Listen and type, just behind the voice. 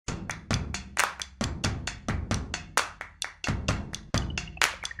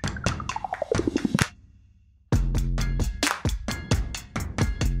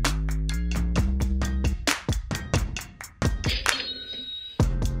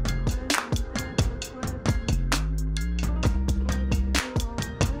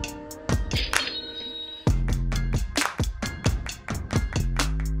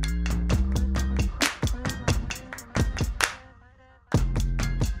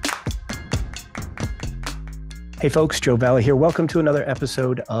Hey folks, Joe Valley here. Welcome to another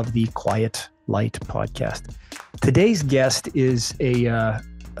episode of the Quiet Light Podcast. Today's guest is a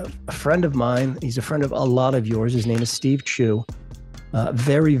friend of mine. He's a friend of a lot of yours. His name is Steve Chou.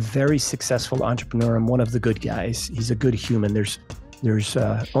 Very, very successful entrepreneur and one of the good guys. He's a good human. There's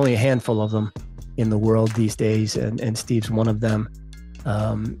only a handful of them in the world these days, and Steve's one of them.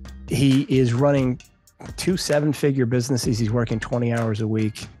 He is running 2 7-figure businesses. He's working 20 hours a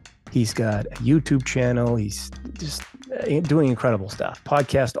week. He's got a YouTube channel. He's just doing incredible stuff,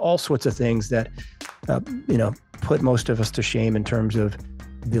 podcast, all sorts of things that, put most of us to shame in terms of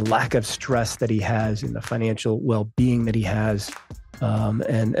the lack of stress that he has and the financial well-being that he has,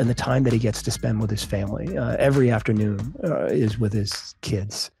 and the time that he gets to spend with his family. Every afternoon is with his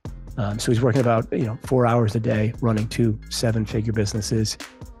kids. So he's working about 4 hours a day, running 2 7-figure businesses,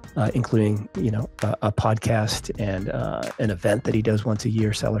 including a podcast and an event that he does once a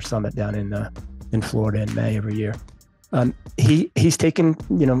year, Seller Summit down in Florida in May every year. He's taken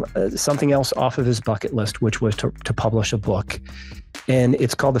something else off of his bucket list, which was to publish a book, and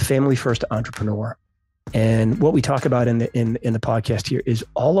it's called The Family First Entrepreneur. And what we talk about in the podcast here is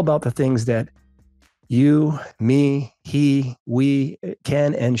all about the things that you, me, we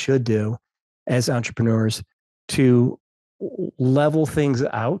can and should do as entrepreneurs to level things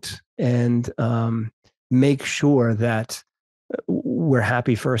out and make sure that we're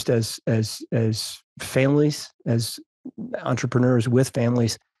happy first as families, as entrepreneurs with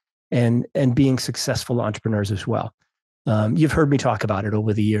families, and being successful entrepreneurs as well. You've heard me talk about it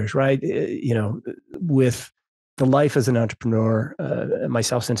over the years, right? With the life as an entrepreneur,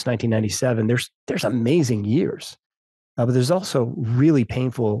 myself since 1997, there's amazing years, but there's also really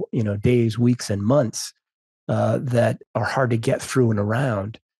painful, days, weeks, and months that are hard to get through and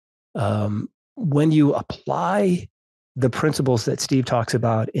around. When you apply the principles that Steve talks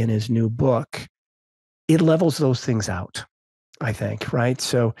about in his new book, it levels those things out, I think, right?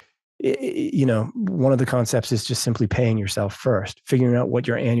 So, one of the concepts is just simply paying yourself first, figuring out what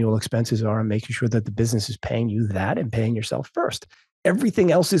your annual expenses are and making sure that the business is paying you that and paying yourself first.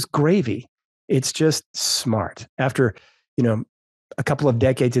 Everything else is gravy. It's just smart. After, a couple of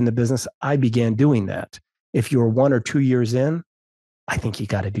decades in the business, I began doing that. If you're 1 or 2 years in, I think you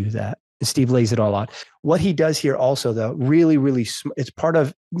got to do that. And Steve lays it all out. What he does here also, though, really, really, it's part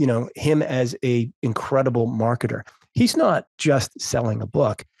of, him as a incredible marketer. He's not just selling a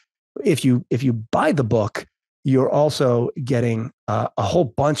book. If you buy the book, you're also getting a whole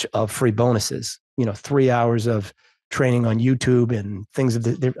bunch of free bonuses, 3 hours of training on YouTube and things of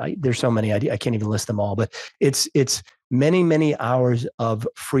there's so many, I can't even list them all, but it's many, many hours of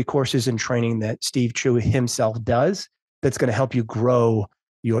free courses and training that Steve Chou himself does that's going to help you grow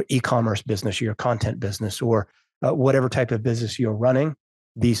your e-commerce business, your content business, or whatever type of business you're running.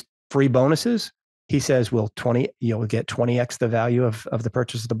 These free bonuses, he says, you'll get 20x the value of the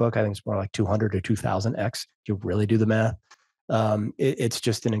purchase of the book. I think it's more like 200 or 2000x. You really do the math. It's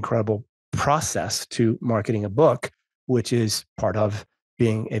just an incredible process to marketing a book, which is part of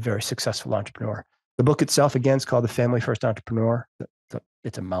being a very successful entrepreneur. The book itself, again, is called The Family First Entrepreneur.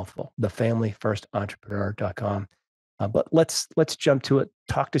 It's a mouthful, thefamilyfirstentrepreneur.com. But let's jump to it.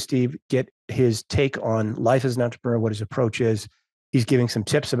 Talk to Steve, get his take on life as an entrepreneur, what his approach is. He's giving some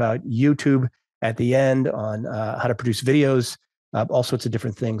tips about YouTube at the end on how to produce videos, all sorts of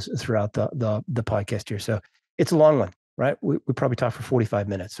different things throughout the podcast here. So it's a long one, right? We probably talk for 45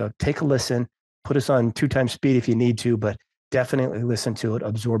 minutes. So take a listen, put us on 2 times speed if you need to, but definitely listen to it,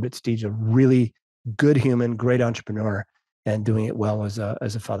 absorb it. Steve's a really good human, great entrepreneur, and doing it well as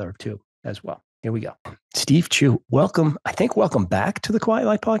a father of 2 as well. Here we go. Steve Chou, welcome back to the Quiet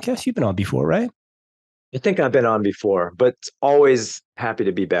Light Podcast. You've been on before, right? I think I've been on before, but always happy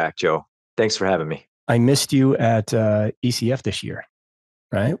to be back, Joe. Thanks for having me. I missed you at ECF this year,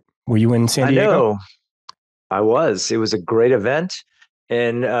 right? Were you in San Diego? I know. I was. It was a great event.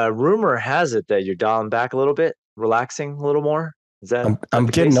 And rumor has it that you're dialing back a little bit, relaxing a little more. Is that I'm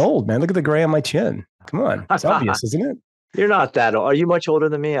getting case? old, man. Look at the gray on my chin. Come on. It's obvious, isn't it? You're not that old. Are you much older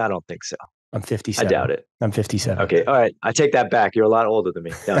than me? I don't think so. I'm 57. I doubt it. I'm 57. Okay. All right. I take that back. You're a lot older than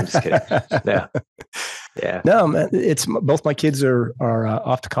me. No, I'm just kidding. Yeah. No, man, it's both my kids are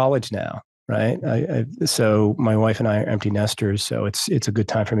off to college now, right? So my wife and I are empty nesters. So it's a good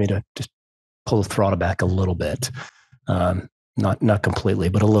time for me to just pull the throttle back a little bit. Not completely,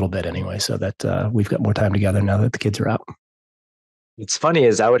 but a little bit anyway, so that we've got more time together now that the kids are out. What's funny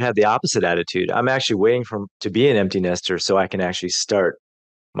is I would have the opposite attitude. I'm actually waiting to be an empty nester so I can actually start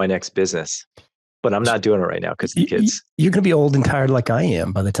my next business. But I'm not doing it right now because the kids. You're going to be old and tired like I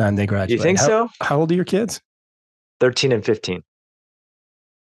am by the time they graduate. You think so? How old are your kids? 13 and 15.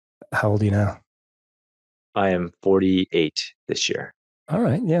 How old are you now? I am 48 this year. All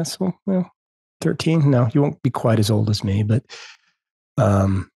right. Yeah. So, well, 13. No, you won't be quite as old as me, but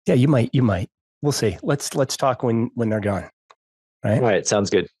yeah, you might. You might. We'll see. Let's talk when they're gone. Right. All right. Sounds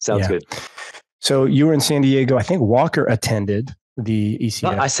good. Sounds Yeah. good. So you were in San Diego. I think Walker attended the No,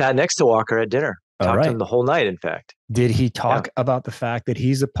 I ECF. sat next to Walker at dinner, All talked to right. him the whole night, in fact. Did he Yeah. talk about the fact that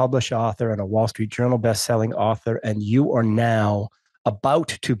he's a published author and a Wall Street Journal best-selling author, and you are now about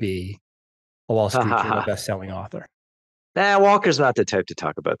to be a Wall Ha Street ha Journal ha. best-selling author? Nah, Walker's not the type to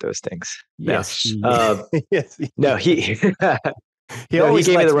talk about those things. No. Yes, he, Uh, yes, no, he he no, he always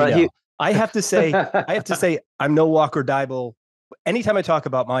gave me the lets me run. know. I have to say, I'm no Walker Dybel. Anytime I talk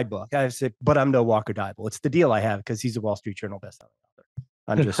about my book, I have to say, but I'm no Walker Dybel. It's the deal I have because he's a Wall Street Journal bestselling author.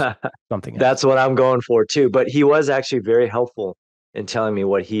 I'm just something else. That's what I'm going for too. But he was actually very helpful in telling me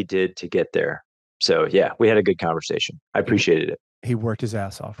what he did to get there. So yeah, we had a good conversation. I appreciated it. He worked his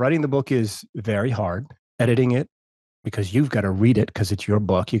ass off. Writing the book is very hard. Editing it, because you've got to read it because it's your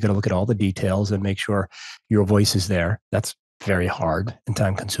book. You got to look at all the details and make sure your voice is there. That's very hard and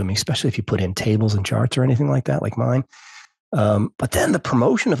time consuming, especially if you put in tables and charts or anything like that, like mine. But then the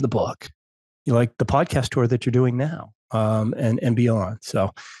promotion of the book, you like the podcast tour that you're doing now, and beyond.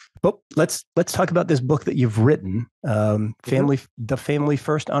 So, but let's talk about this book that you've written, the Family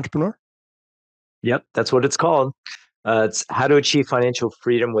First Entrepreneur. Yep, that's what it's called. It's how to achieve financial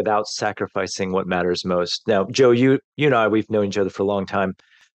freedom without sacrificing what matters most. Now, Joe, you and I, we've known each other for a long time.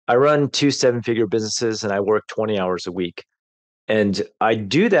 I run 2 7-figure businesses and I work 20 hours a week. And I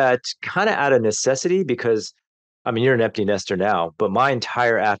do that kind of out of necessity because, I mean, you're an empty nester now, but my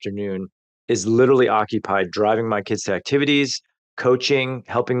entire afternoon is literally occupied driving my kids to activities, coaching,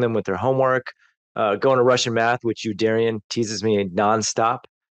 helping them with their homework, going to Russian math, which you, Darian, teases me nonstop.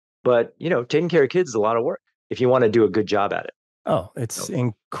 But, taking care of kids is a lot of work if you want to do a good job at it. Oh, it's So,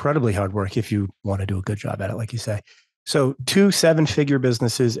 incredibly hard work if you want to do a good job at it, like you say. So 2 7-figure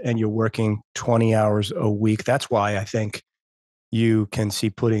businesses and you're working 20 hours a week. That's why I think you can see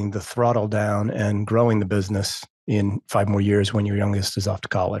putting the throttle down and growing the business in 5 more years when your youngest is off to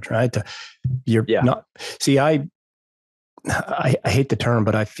college, right? You're yeah. not, see, I hate the term,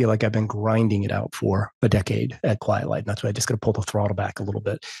 but I feel like I've been grinding it out for a decade at Quiet Light. And that's why I just got to pull the throttle back a little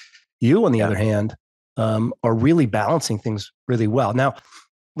bit. You, on the other hand, are really balancing things really well. Now,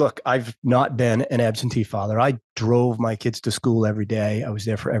 look, I've not been an absentee father. I drove my kids to school every day. I was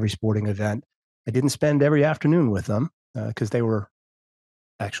there for every sporting event. I didn't spend every afternoon with them because they were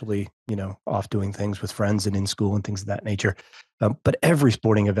actually, off doing things with friends and in school and things of that nature. But every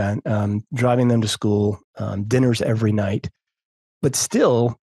sporting event, driving them to school, dinners every night. But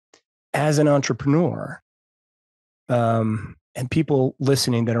still, as an entrepreneur, and people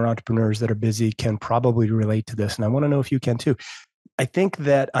listening that are entrepreneurs that are busy can probably relate to this. And I want to know if you can too. I think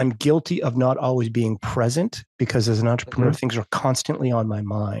that I'm guilty of not always being present because as an entrepreneur, things are constantly on my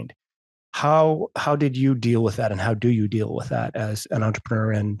mind. How did you deal with that, and how do you deal with that as an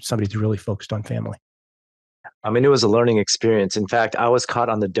entrepreneur and somebody who's really focused on family? I mean, it was a learning experience. In fact, I was caught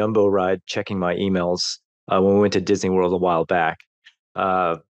on the Dumbo ride checking my emails when we went to Disney World a while back.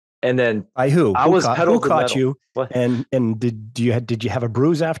 Uh, and then By who? I Who was caught, pedal who to the caught metal. you? What? And did you have a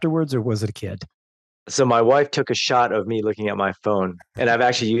bruise afterwards, or was it a kid? So my wife took a shot of me looking at my phone, and I've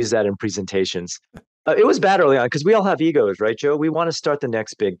actually used that in presentations. It was bad early on because we all have egos, right, Joe? We want to start the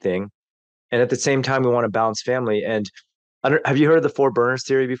next big thing, and at the same time, we want to balance family. And have you heard of the 4 burners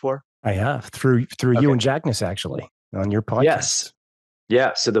theory before? I have through you Okay. and Jackness actually on your Yes. podcast.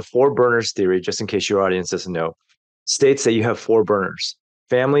 Yeah. So the 4 burners theory, just in case your audience doesn't know, states that you have 4 burners: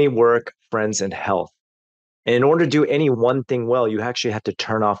 family, work, friends, and health. And in order to do any one thing well, you actually have to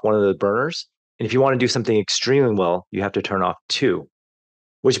turn off one of the burners. And if you want to do something extremely well, you have to turn off two,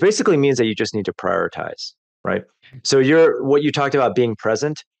 which basically means that you just need to prioritize, right? So what you talked about being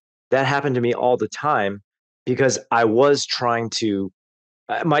present, that happened to me all the time because I was trying to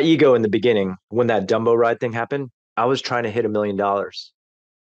my ego in the beginning when that Dumbo ride thing happened, I was trying to hit $1 million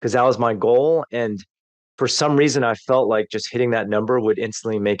because that was my goal. And for some reason, I felt like just hitting that number would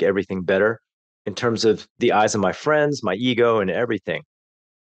instantly make everything better in terms of the eyes of my friends, my ego, and everything.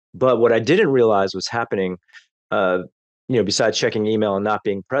 But what I didn't realize was happening, uh, besides checking email and not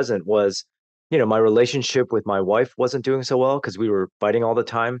being present, was, my relationship with my wife wasn't doing so well because we were fighting all the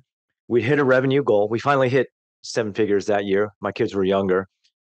time. We hit a revenue goal. We finally hit 7 figures that year. My kids were younger,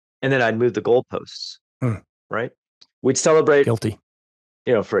 and then I'd move the goalposts. Right? We'd celebrate, Guilty.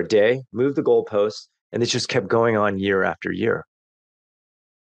 for a day, move the goalposts, and it just kept going on year after year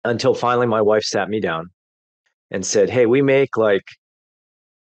until finally my wife sat me down and said, "Hey, we make like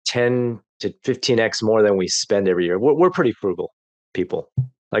 10 to 15x more than we spend every year. We're pretty frugal people.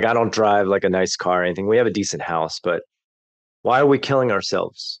 Like I don't drive like a nice car or anything. We have a decent house, but why are we killing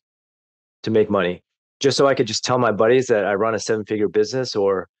ourselves to make money? Just so I could just tell my buddies that I run a 7-figure business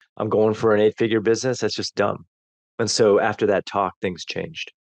or I'm going for an 8-figure business. That's just dumb. And so after that talk, things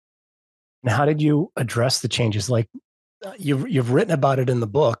changed. And how did you address the changes? Like you've written about it in the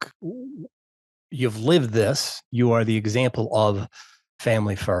book. You've lived this. You are the example of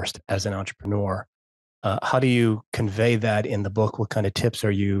family first as an entrepreneur. How do you convey that in the book? What kind of tips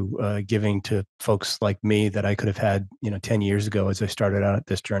are you giving to folks like me that I could have had, 10 years ago as I started out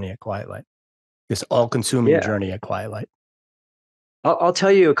this journey at Quiet Light, this all-consuming Yeah. journey at Quiet Light? I'll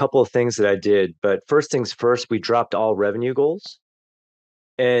tell you a couple of things that I did, but first things first, we dropped all revenue goals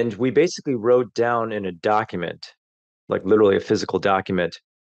and we basically wrote down in a document, like literally a physical document,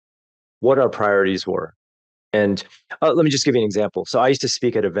 what our priorities were. And let me just give you an example. So I used to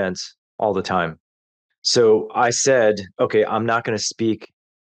speak at events all the time. So I said, okay, I'm not going to speak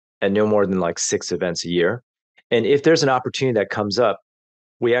at no more than like 6 events a year. And if there's an opportunity that comes up,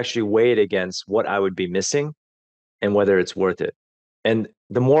 we actually weigh it against what I would be missing and whether it's worth it. And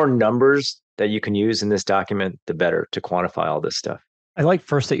the more numbers that you can use in this document, the better to quantify all this stuff. I like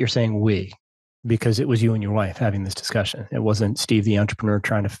first that you're saying we, because it was you and your wife having this discussion. It wasn't Steve, the entrepreneur,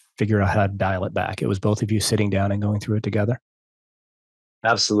 trying to figure out how to dial it back. It was both of you sitting down and going through it together.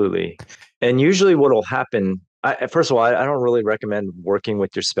 Absolutely. And usually what will happen, first of all, I don't really recommend working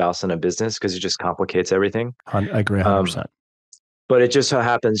with your spouse in a business because it just complicates everything. I agree 100%. But it just so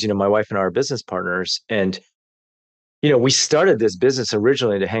happens, my wife and I are business partners. And, we started this business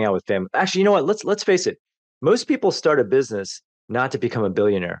originally to hang out with family. Actually, you know what? Let's face it. Most people start a business not to become a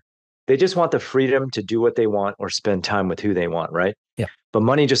billionaire. They just want the freedom to do what they want or spend time with who they want, right? Yeah. But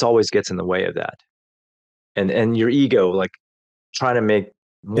money just always gets in the way of that. And your ego, like trying to make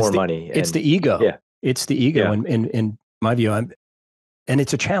more money. It's the ego. Yeah. It's the ego. Yeah. And in my view, and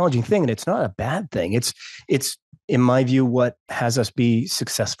it's a challenging thing, and it's not a bad thing. It's in my view what has us be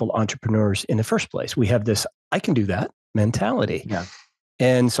successful entrepreneurs in the first place. We have this I can do that mentality. Yeah.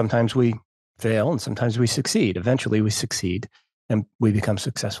 And sometimes we fail and sometimes we succeed. Eventually we succeed and we become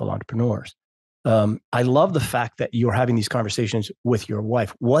successful entrepreneurs. I love the fact that you're having these conversations with your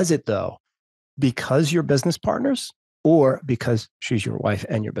wife. Was it though because you're business partners or because she's your wife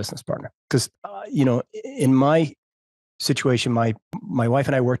and your business partner? Because in my situation, my wife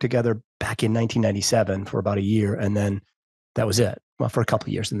and I worked together back in 1997 for about a year, and then that was it. Well, for a couple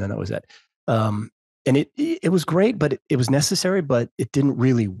of years, and then that was it. And it was great, but it was necessary, but it didn't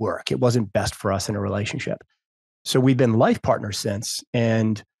really work. It wasn't best for us in a relationship. So we've been life partners since,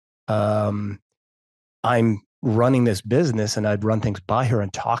 and I'm running this business, and I'd run things by her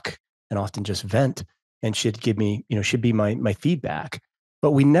and talk, and often just vent, and she'd give me, she'd be my feedback.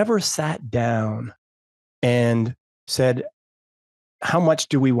 But we never sat down and said, how much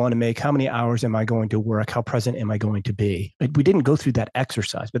do we want to make? How many hours am I going to work? How present am I going to be? We didn't go through that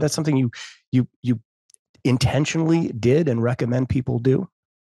exercise, but that's something you intentionally did and recommend people do. I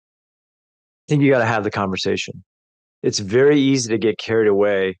think you got to have the conversation. It's very easy to get carried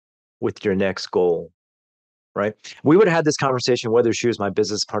away with your next goal, right? We would have had this conversation whether she was my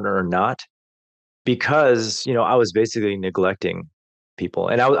business partner or not, because, I was basically neglecting people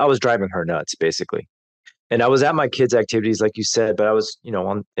and I was driving her nuts basically. And I was at my kids' activities, like you said, but I was,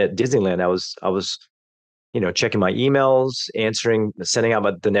 at Disneyland, I was, checking my emails, sending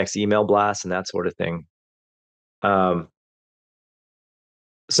out the next email blast and that sort of thing.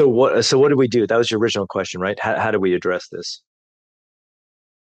 So what did we do? That was your original question, right? How do we address this?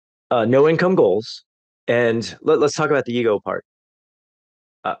 No income goals. And let's talk about the ego part.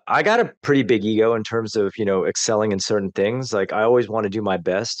 I got a pretty big ego in terms of, excelling in certain things. Like I always want to do my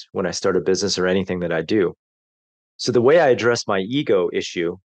best when I start a business or anything that I do. So the way I address my ego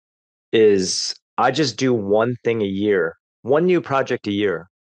issue is I just do one thing a year, one new project a year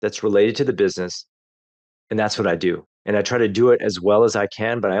that's related to the business. And that's what I do. And I try to do it as well as I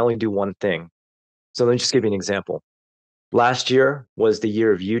can, but I only do one thing. So let me just give you an example. Last year was the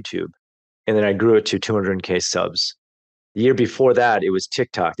year of YouTube, and then I grew it to 200K subs. The year before that, it was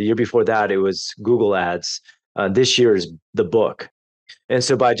TikTok. The year before that, it was Google ads. This year is the book. And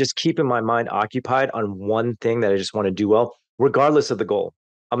so by just keeping my mind occupied on one thing that I just want to do well, regardless of the goal,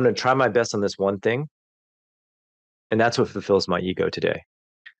 I'm going to try my best on this one thing. And that's what fulfills my ego today.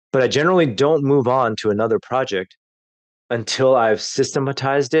 But I generally don't move on to another project until I've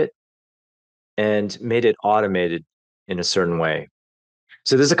systematized it and made it automated in a certain way.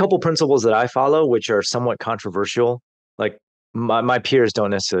 So there's a couple principles that I follow, which are somewhat controversial. Like my peers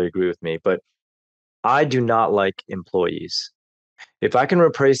don't necessarily agree with me, but I do not like employees. If I can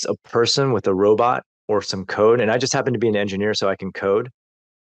replace a person with a robot or some code, and I just happen to be an engineer, so I can code,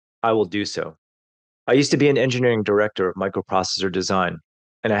 I will do so. I used to be an engineering director of microprocessor design,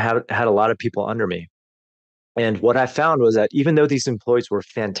 and I had a lot of people under me. And what I found was that even though these employees were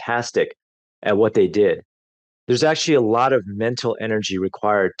fantastic at what they did, there's actually a lot of mental energy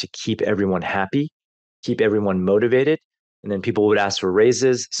required to keep everyone happy, keep everyone motivated. And then people would ask for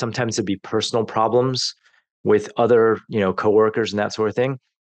raises. Sometimes it'd be personal problems with other, coworkers and that sort of thing.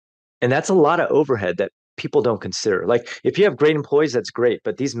 And that's a lot of overhead that people don't consider. Like if you have great employees, that's great,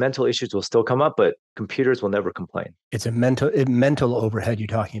 but these mental issues will still come up, but computers will never complain. It's a mental overhead you're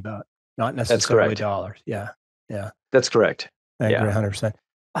talking about, not That's necessarily correct. dollars. Yeah. Yeah. That's correct. I agree 100%.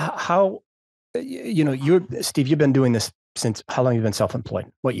 How, Steve, you've been doing this since, how long have you been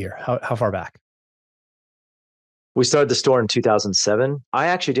self-employed? What year? How far back? We started the store in 2007. I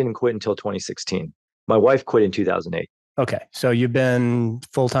actually didn't quit until 2016. My wife quit in 2008. Okay. So you've been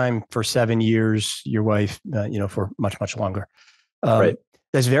full-time for 7 years, your wife, for much, much longer. Right.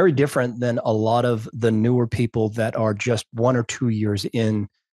 That's very different than a lot of the newer people that are just 1 or 2 years in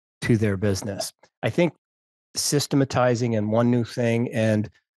to their business. I think systematizing and one new thing and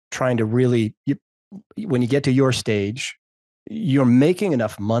trying to really, when you get to your stage, you're making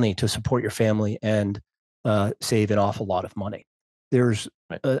enough money to support your family and save an awful lot of money. There's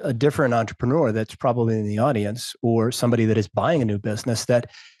a different entrepreneur that's probably in the audience, or somebody that is buying a new business that,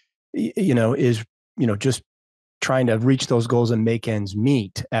 is, just trying to reach those goals and make ends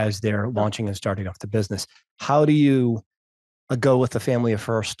meet as they're launching and starting off the business. How do you go with the family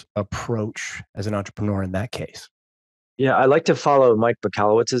first approach as an entrepreneur in that case? Yeah, I like to follow Mike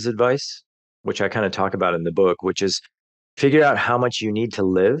Bacalowitz's advice, which I kind of talk about in the book, which is figure out how much you need to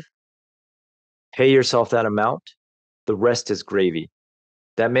live, pay yourself that amount, the rest is gravy.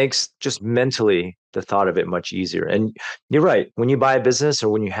 That makes just mentally the thought of it much easier. And you're right, when you buy a business or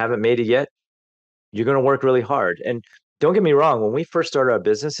when you haven't made it yet, you're going to work really hard. And don't get me wrong, when we first started our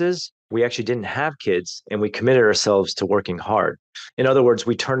businesses, we actually didn't have kids and we committed ourselves to working hard. In other words,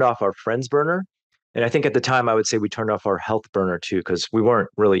 we turned off our friends burner. And I think at the time I would say we turned off our health burner too, because we weren't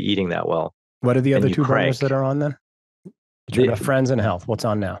really eating that well. What are the And other you two burners crank. that are on then? You turned off friends and health. What's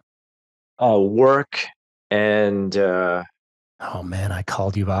on now? Work and oh man, I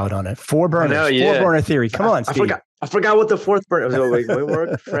called you out on it. 4 burners, know, yeah. 4 burner theory. Come on, Steve. I forgot what the fourth burner was. Wait,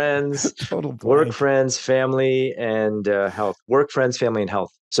 work, friends, Total blank. work, friends, family, and health. Work, friends, family, and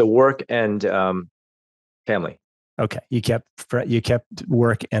health. So work and family. Okay, you kept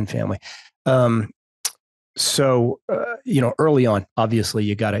work and family. So early on, obviously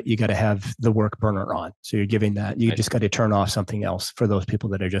you gotta have the work burner on. So you're giving that. You just got to turn off something else for those people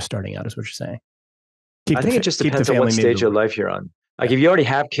that are just starting out. Is what you're saying. I think it just depends on what stage of life you're on. Like if you already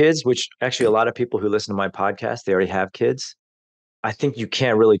have kids, which actually a lot of people who listen to my podcast, they already have kids. I think you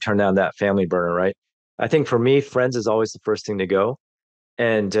can't really turn down that family burner, right? I think for me, friends is always the first thing to go.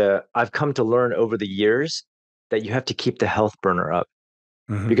 And I've come to learn over the years that you have to keep the health burner up.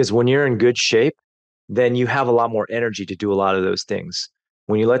 Mm-hmm. Because when you're in good shape, then you have a lot more energy to do a lot of those things.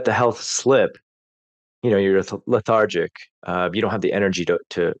 When you let the health slip, you're lethargic. You don't have the energy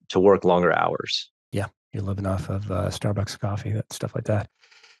to work longer hours. Yeah, you're living off of Starbucks coffee, stuff like that.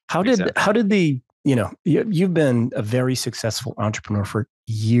 How did the you've been a very successful entrepreneur for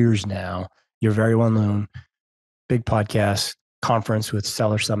years now. You're very well known. Big podcast, conference with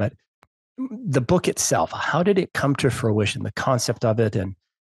Seller Summit. The book itself, how did it come to fruition? The concept of it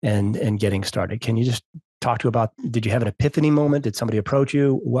and getting started. Can you just talk about? Did you have an epiphany moment? Did somebody approach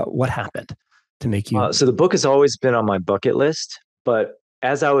you? What happened to make you? So the book has always been on my bucket list, but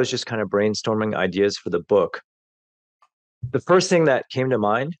as I was just kind of brainstorming ideas for the book, the first thing that came to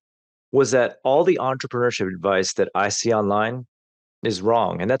mind was that all the entrepreneurship advice that I see online is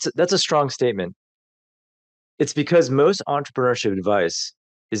wrong. And that's a strong statement. It's because most entrepreneurship advice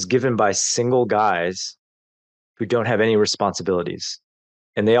is given by single guys who don't have any responsibilities.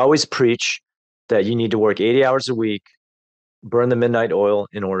 And they always preach that you need to work 80 hours a week, burn the midnight oil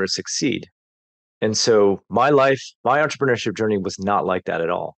in order to succeed. And so my entrepreneurship journey was not like that at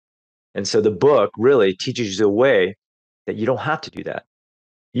all. And so the book really teaches you a way that you don't have to do that.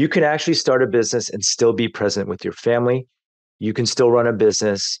 You can actually start a business and still be present with your family. You can still run a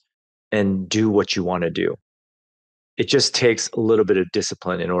business and do what you want to do. It just takes a little bit of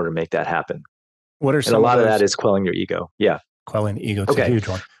discipline in order to make that happen. What are some and a lot of that is quelling your ego. Yeah. Quelling the ego. It's a huge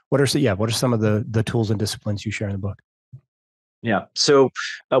one. What are some of the tools and disciplines you share in the book? Yeah. So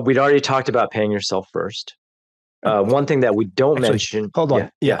we'd already talked about paying yourself first. One thing that we don't mention. Hold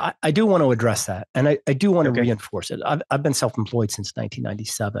on. Yeah. I do want to address that. And I do want to reinforce it. I've been self-employed since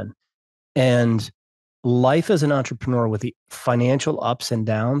 1997. And life as an entrepreneur with the financial ups and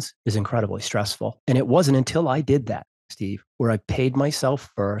downs is incredibly stressful. And it wasn't until I did that Steve, where I paid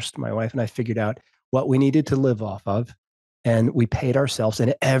myself first. My wife and I figured out what we needed to live off of, and we paid ourselves,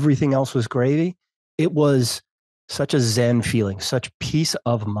 and everything else was gravy. It was such a Zen feeling, such peace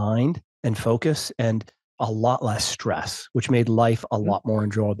of mind and focus, and a lot less stress, which made life a lot more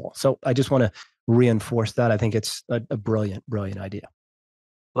enjoyable. So I just want to reinforce that. I think it's a brilliant, brilliant idea.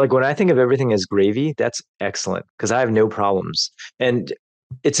 Like when I think of everything as gravy, that's excellent because I have no problems. And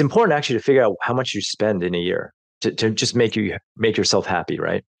it's important actually to figure out how much you spend in a year to just make yourself happy,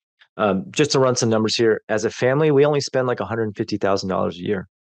 right? Just to run some numbers here, as a family, we only spend like $150,000 a year,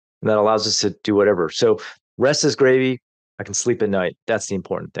 and that allows us to do whatever. So rest is gravy. I can sleep at night. That's the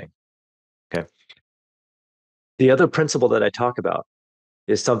important thing. Okay. The other principle that I talk about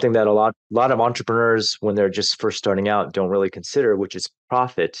is something that a lot of entrepreneurs, when they're just first starting out, don't really consider, which is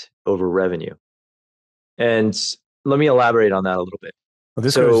profit over revenue. And let me elaborate on that a little bit.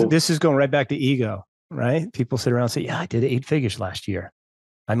 Well, this is going right back to ego, right? People sit around and say, "Yeah, I did 8 figures last year.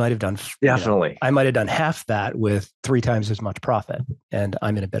 I might have done definitely. I might have done half that with 3 times as much profit, and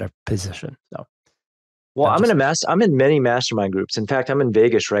I'm in a better position." So, well, I'm in many mastermind groups. In fact, I'm in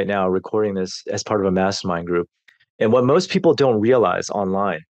Vegas right now recording this as part of a mastermind group. And what most people don't realize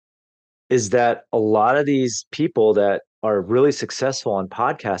online is that a lot of these people that are really successful on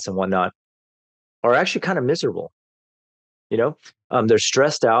podcasts and whatnot are actually kind of miserable. They're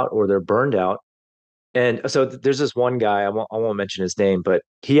stressed out or they're burned out. And so there's this one guy, I won't mention his name, but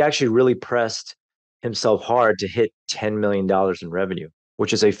he actually really pressed himself hard to hit $10 million in revenue,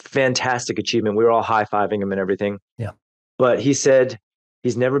 which is a fantastic achievement. We were all high-fiving him and everything. Yeah. But he said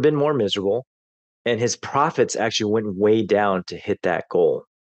he's never been more miserable, and his profits actually went way down to hit that goal.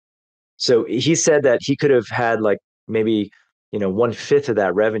 So he said that he could have had like maybe, 1/5 of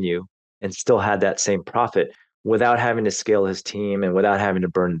that revenue and still had that same profit without having to scale his team and without having to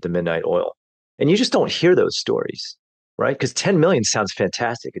burn the midnight oil. And you just don't hear those stories, right? Because 10 million sounds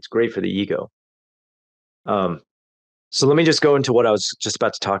fantastic. It's great for the ego. So let me just go into what I was just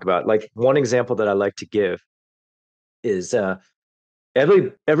about to talk about. Like one example that I like to give is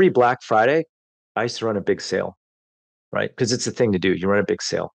every Black Friday, I used to run a big sale, right? Because it's the thing to do. You run a big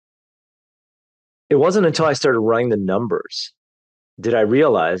sale. It wasn't until I started running the numbers did I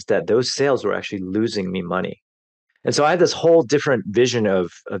realize that those sales were actually losing me money. And so I have this whole different vision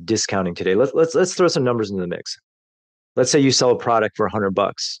of discounting today. Let's throw some numbers into the mix. Let's say you sell a product for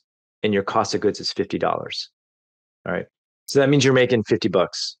 $100 and your cost of goods is $50. All right. So that means you're making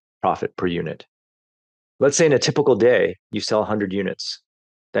 $50 profit per unit. Let's say in a typical day, you sell 100 units.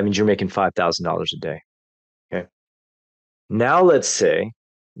 That means you're making $5,000 a day. Okay. Now let's say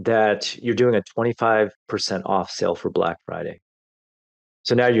that you're doing a 25% off sale for Black Friday.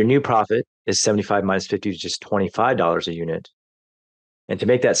 So now your new profit is 75 minus 50, which is $25 a unit. And to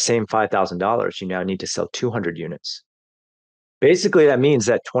make that same $5,000, you now need to sell 200 units. Basically, that means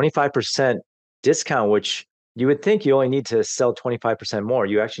that 25% discount, which you would think you only need to sell 25% more,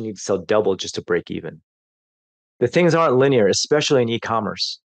 you actually need to sell double just to break even. The things aren't linear, especially in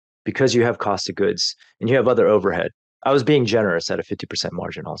e-commerce, because you have cost of goods and you have other overhead. I was being generous at a 50%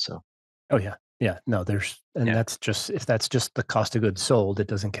 margin also. Oh, yeah. Yeah. No, that's just, if that's just the cost of goods sold, it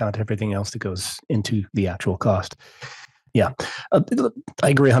doesn't count everything else that goes into the actual cost. Yeah. I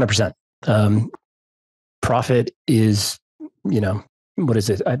agree 100%. Profit is, what is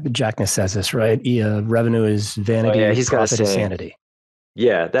it? Jackness says this, right? Revenue is vanity. Oh, yeah, he's profit got is sanity.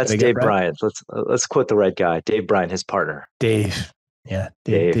 Yeah, that's Dave Bryant. Let's quote the right guy. Dave Bryant, his partner. Dave. Yeah.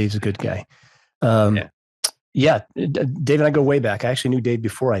 Dave's a good guy. Yeah. Dave and I go way back. I actually knew Dave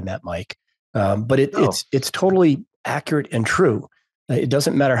before I met Mike. But it's totally accurate and true. It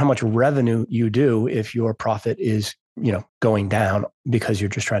doesn't matter how much revenue you do if your profit is, going down because you're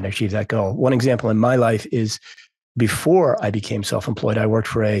just trying to achieve that goal. One example in my life is before I became self-employed, I worked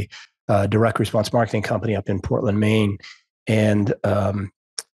for a direct response marketing company up in Portland, Maine. And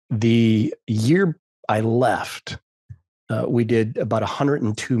the year I left, we did about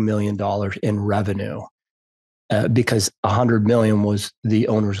 $102 million in revenue because $100 million was the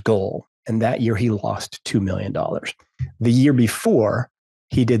owner's goal. And that year he lost $2 million. The year before,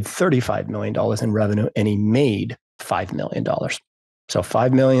 he did $35 million in revenue and he made $5 million. So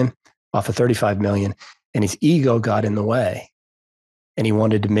 $5 million off of $35 million, and his ego got in the way and he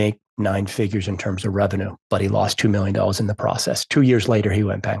wanted to make 9 figures in terms of revenue, but he lost $2 million in the process. 2 years later, he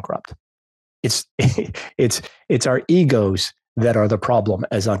went bankrupt. It's our egos that are the problem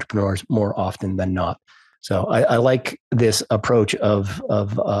as entrepreneurs more often than not. So I like this approach of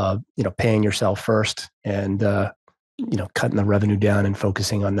paying yourself first and cutting the revenue down and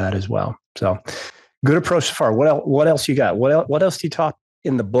focusing on that as well. So good approach so far. What else you got? What else do you talk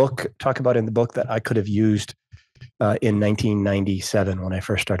about in the book that I could have used in 1997 when I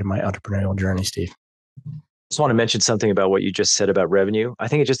first started my entrepreneurial journey, Steve. Just want to mention something about what you just said about revenue. I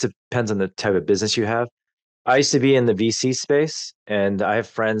think it just depends on the type of business you have. I used to be in the VC space, and I have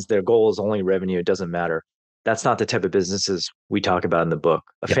friends, their goal is only revenue. It doesn't matter. That's not the type of businesses we talk about in the book.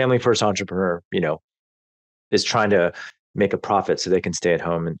 A Yep. family first entrepreneur, is trying to make a profit so they can stay at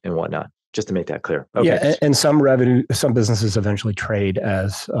home and whatnot. Just to make that clear. Okay. Yeah, and some businesses eventually trade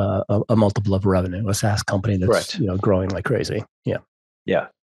as a multiple of revenue. A SaaS company that's growing like crazy. Yeah. Yeah.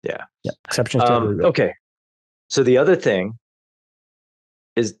 Exceptions to every rule. Okay. So the other thing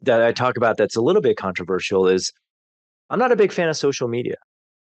is that I talk about that's a little bit controversial is I'm not a big fan of social media.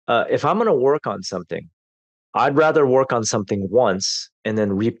 If I'm going to work on something, I'd rather work on something once and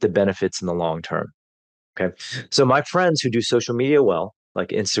then reap the benefits in the long term. Okay. So my friends who do social media well, like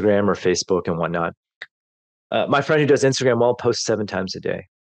Instagram or Facebook and whatnot, my friend who does Instagram well posts 7 times a day.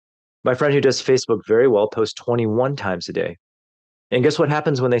 My friend who does Facebook very well posts 21 times a day. And guess what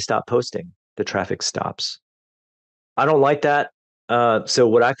happens when they stop posting? The traffic stops. I don't like that. So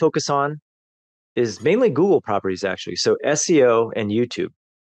what I focus on is mainly Google properties, actually. So SEO and YouTube.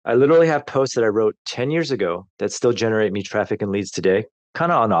 I literally have posts that I wrote 10 years ago that still generate me traffic and leads today,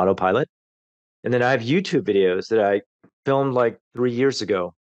 kind of on autopilot. And then I have YouTube videos that I filmed like 3 years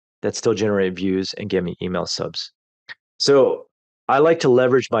ago that still generate views and get me email subs. So I like to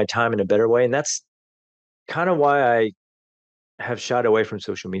leverage my time in a better way. And that's kind of why I have shied away from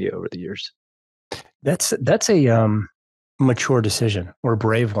social media over the years. That's a mature decision or a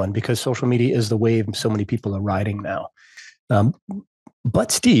brave one, because social media is the wave so many people are riding now.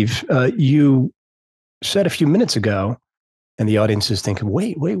 But Steve, you said a few minutes ago, and the audience is thinking,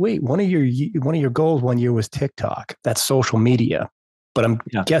 wait. One of your goals one year was TikTok. That's social media. But I'm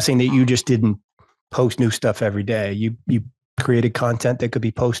guessing that you just didn't post new stuff every day. You created content that could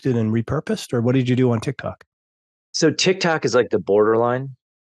be posted and repurposed, or what did you do on TikTok? So TikTok is like the borderline.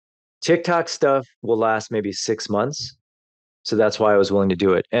 TikTok stuff will last maybe 6 months. So that's why I was willing to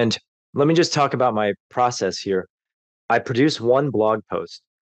do it. And let me just talk about my process here. I produce one blog post.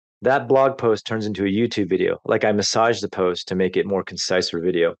 That blog post turns into a YouTube video. Like I massage the post to make it more concise for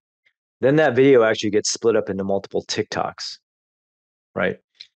video. Then that video actually gets split up into multiple TikToks, right?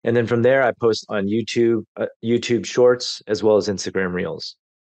 And then from there, I post on YouTube Shorts, as well as Instagram Reels.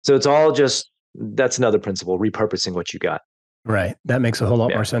 So it's all that's another principle, repurposing what you got. Right. That makes a whole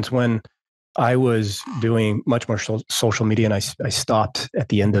lot more sense. When I was doing much more social media, and I stopped at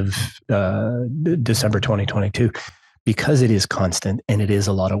the end of December 2022, because it is constant and it is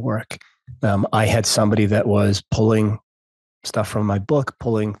a lot of work. I had somebody that was pulling stuff from my book,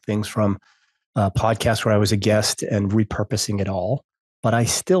 pulling things from podcasts where I was a guest and repurposing it all. But I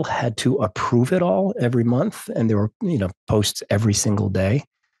still had to approve it all every month. And there were, posts every single day.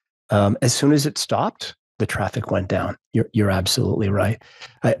 As soon as it stopped, the traffic went down. You're absolutely right.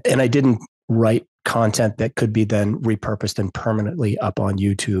 And I didn't write content that could be then repurposed and permanently up on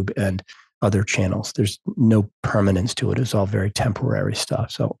YouTube and other channels. There's no permanence to it. It's all very temporary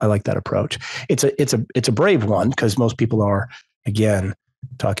stuff. So I like that approach. It's a brave one, because most people are, again,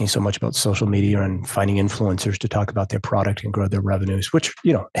 talking so much about social media and finding influencers to talk about their product and grow their revenues, which,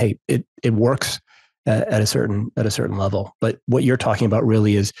 hey, it works at a certain level. But what you're talking about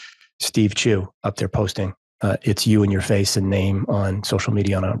really is Steve Chou up there posting. It's you and your face and name on social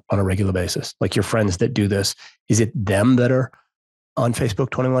media on a regular basis. Like your friends that do this, is it them that are on Facebook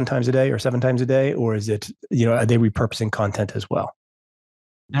 21 times a day or 7 times a day? Or is it, are they repurposing content as well?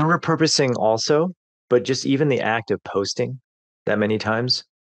 And repurposing also, but just even the act of posting that many times,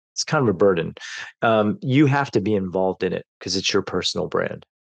 it's kind of a burden. You have to be involved in it because it's your personal brand,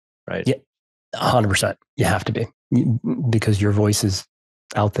 right? Yeah, 100%. You have to be, because your voice is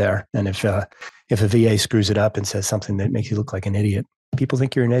out there. And if a VA screws it up and says something that makes you look like an idiot, people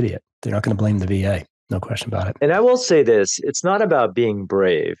think you're an idiot. They're not going to blame the VA. No question about it. And I will say this, it's not about being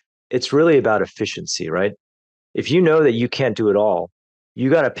brave. It's really about efficiency, right? If you know that you can't do it all, you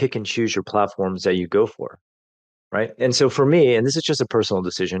got to pick and choose your platforms that you go for, right? And so for me, and this is just a personal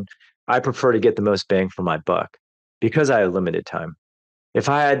decision, I prefer to get the most bang for my buck because I have limited time. If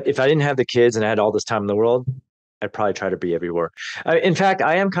I didn't have the kids and I had all this time in the world, I'd probably try to be everywhere. In fact,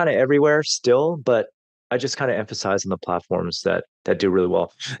 I am kind of everywhere still, but I just kind of emphasize on the platforms that do really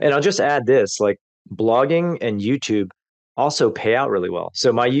well. And I'll just add this, like blogging and YouTube also pay out really well.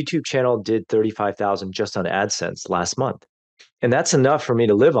 So my YouTube channel did 35,000 just on AdSense last month. And that's enough for me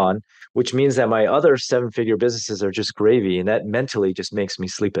to live on, which means that my other 7-figure businesses are just gravy. And that mentally just makes me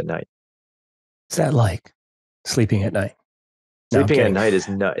sleep at night. What's that like, sleeping at night? Sleeping at night is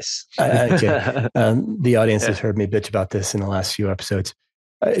nice. The audience has heard me bitch about this in the last few episodes.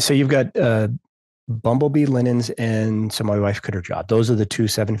 So you've got Bumblebee Linens and So My Wife Quit Her Job. Those are the two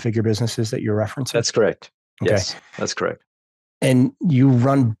 7-figure businesses that you're referencing? That's correct. Okay. Yes, that's correct. And you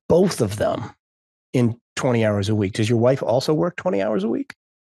run both of them in 20 hours a week. Does your wife also work 20 hours a week?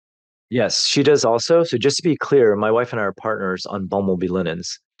 Yes, she does also. So just to be clear, my wife and I are partners on Bumblebee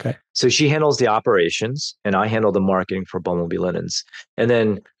Linens. Okay. So she handles the operations and I handle the marketing for Bumblebee Linens. And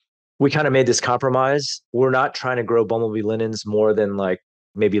then we kind of made this compromise. We're not trying to grow Bumblebee Linens more than like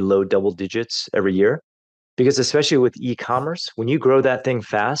maybe low double digits every year. Because especially with e-commerce, when you grow that thing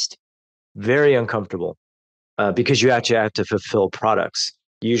fast, very uncomfortable because you actually have to fulfill products.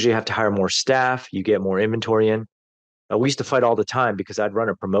 You usually have to hire more staff. You get more inventory in. We used to fight all the time because I'd run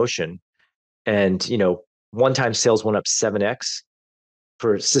a promotion and, one time sales went up 7x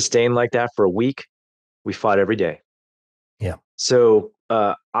for sustained like that for a week. We fought every day. Yeah. So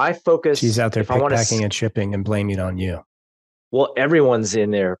I focus. She's out there if I want pickpacking and shipping and blaming it on you. Well, everyone's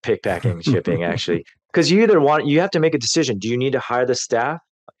in there pickpacking, shipping, actually, because you have to make a decision. Do you need to hire the staff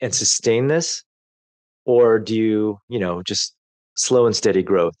and sustain this, or do you, just slow and steady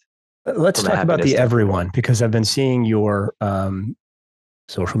growth? Let's talk about the everyone, because I've been seeing your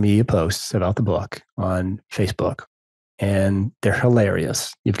social media posts about the book on Facebook, and they're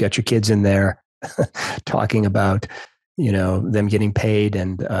hilarious. You've got your kids in there talking about, them getting paid,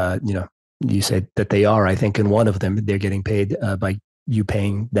 and you said that they are. I think in one of them, they're getting paid by you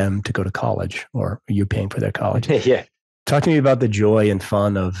paying them to go to college, or you paying for their college. Yeah. Talk to me about the joy and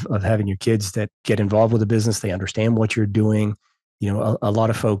fun of having your kids that get involved with the business. They understand what you're doing. A lot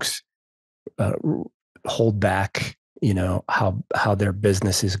of folks hold back, how their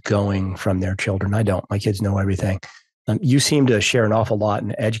business is going from their children. I don't. My kids know everything. You seem to share an awful lot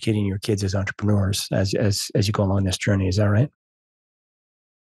in educating your kids as entrepreneurs as you go along this journey. Is that right?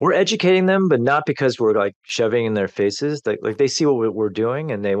 We're educating them, but not because we're like shoving in their faces. Like they see what we're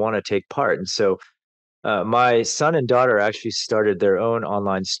doing and they want to take part. And so my son and daughter actually started their own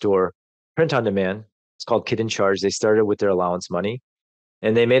online store, print on demand. It's called Kid in Charge. They started with their allowance money,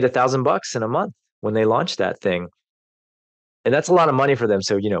 and they made $1,000 in a month when they launched that thing. And that's a lot of money for them.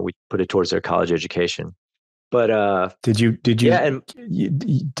 So, we put it towards their college education. But did you? Yeah, and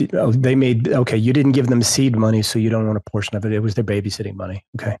they made, okay. You didn't give them seed money, so you don't want a portion of it. It was their babysitting money.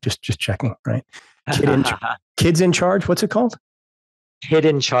 Okay, just checking, right? Kids in Charge. What's it called?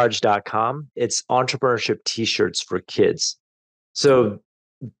 kidincharge.com. It's entrepreneurship t-shirts for kids. So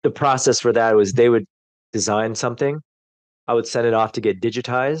the process for that was they would design something. I would send it off to get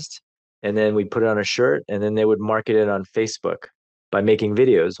digitized, and then we put it on a shirt, and then they would market it on Facebook by making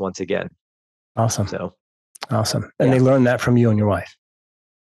videos once again. Awesome. So awesome. And they learned that from you and your wife.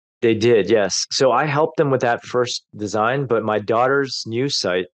 They did, yes. So I helped them with that first design, but my daughter's new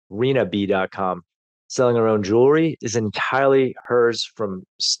site, renabee.com, selling her own jewelry, is entirely hers from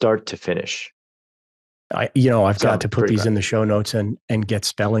start to finish. I've got to put these in the show notes and get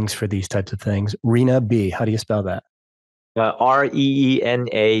spellings for these types of things. Rena B. How do you spell that? REENABEE.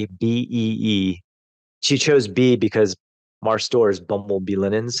 She chose B because our store is Bumblebee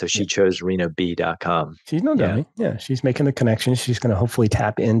Linens, so she chose renabee.com. She's no dummy. Yeah, she's making the connection. She's going to hopefully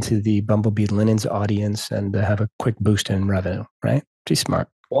tap into the Bumblebee Linens audience and have a quick boost in revenue, right? She's smart.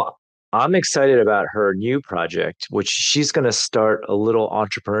 Well, I'm excited about her new project, which she's going to start a little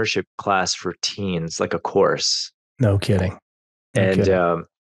entrepreneurship class for teens, like a course. No kidding.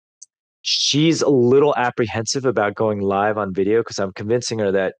 She's a little apprehensive about going live on video because I'm convincing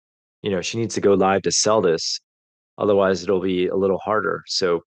her that, she needs to go live to sell this. Otherwise, it'll be a little harder.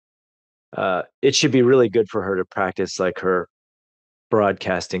 So it should be really good for her to practice like her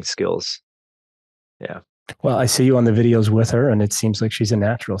broadcasting skills. Yeah. Well, I see you on the videos with her, and it seems like she's a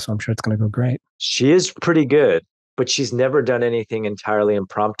natural, so I'm sure it's going to go great. She is pretty good, but she's never done anything entirely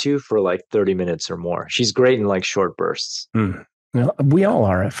impromptu for like 30 minutes or more. She's great in like short bursts. We all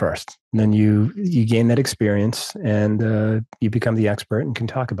are at first. And then you gain that experience, and you become the expert and can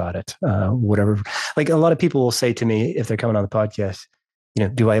talk about it. Whatever. Like a lot of people will say to me if they're coming on the podcast,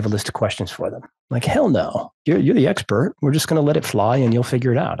 do I have a list of questions for them? Like, hell no. You're the expert. We're just going to let it fly, and you'll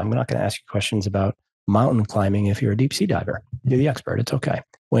figure it out. I'm not going to ask you questions about mountain climbing if you're a deep sea diver. You're the expert. It's okay.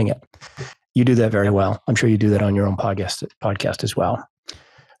 Wing it. You do that very well. I'm sure you do that on your own podcast as well,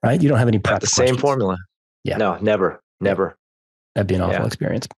 right? You don't have any prep. The same formula. Yeah. No, never. That'd be an awful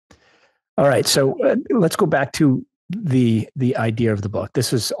experience. All right. So let's go back to the idea of the book.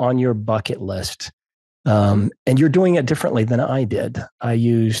 This is on your bucket list. And you're doing it differently than I did. I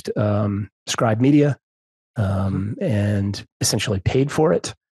used Scribe Media and essentially paid for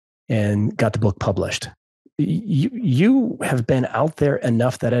it and got the book published. you have been out there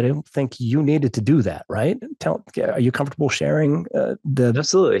enough that I don't think you needed to do that, right? Are you comfortable sharing the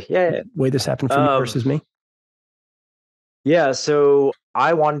Absolutely. Yeah. way this happened for you versus me? Yeah. So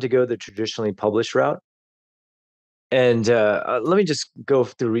I wanted to go the traditionally published route. And let me just go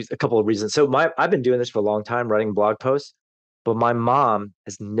through a couple of reasons. So I've been doing this for a long time, writing blog posts, but my mom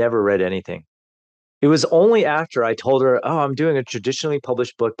has never read anything. It was only after I told her, "Oh, I'm doing a traditionally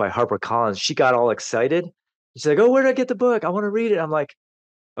published book by HarperCollins." She got all excited. She's like, "Oh, where did I get the book? I want to read it." I'm like,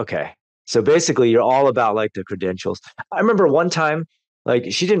 "Okay." So basically, you're all about like the credentials. I remember one time,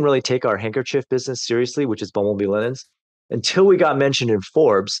 like she didn't really take our handkerchief business seriously, which is Bumblebee Linens, until we got mentioned in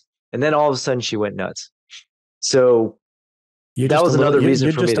Forbes, and then all of a sudden she went nuts. So You're that just a was little. another reason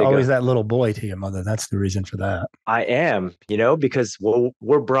You're for me just to go. always that little boy to your mother. That's the reason for that. I am, because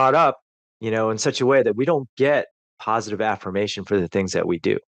we're brought up, in such a way that we don't get positive affirmation for the things that we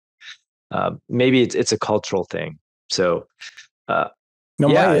do. Maybe it's a cultural thing. So, uh, No,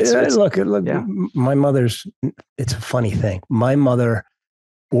 yeah, it's look. yeah. My mother's. It's a funny thing. My mother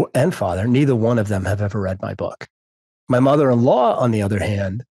and father, neither one of them have ever read my book. My mother-in-law, on the other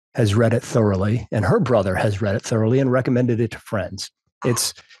hand, has read it thoroughly, and her brother has read it thoroughly and recommended it to friends.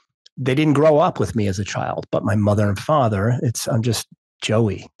 It's They didn't grow up with me as a child, but my mother and father, I'm just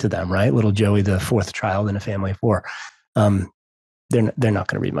Joey to them, right? Little Joey, the fourth child in a family of four. Um, they're not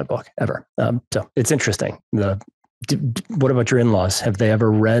going to read my book ever. So it's interesting. What about your in-laws? Have they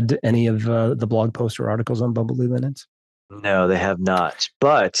ever read any of the blog posts or articles on Bumblebee Linens? No, they have not,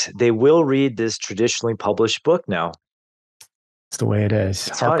 but they will read this traditionally published book now. It's the way it is.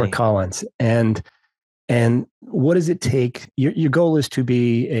 It's funny. HarperCollins. And what does it take? Your goal is to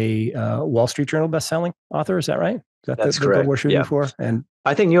be a Wall Street Journal bestselling author. Is that right? Is that That's the goal correct. we're shooting Yeah. for? And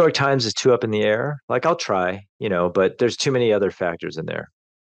I think New York Times is too up in the air. Like I'll try, but there's too many other factors in there.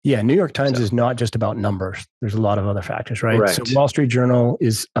 yeah, New York Times So is not just about numbers. There's a lot of other factors, right? So correct. Wall Street Journal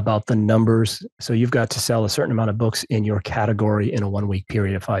is about the numbers. So you've got to sell a certain amount of books in your category in a 1 week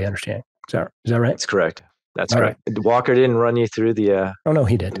period, if I understand. Is that right? That's correct. That's All right. correct. Walker didn't run you through the Oh no,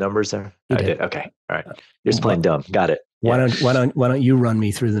 he did. numbers there. He I did. did. Okay. All right. You're just playing Well, dumb. Got it. why Yeah. don't you run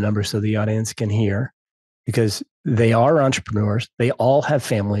me through the numbers so the audience can hear? Because they are entrepreneurs, they all have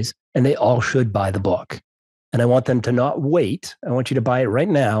families, and they all should buy the book. And I want them to not wait. I want you to buy it right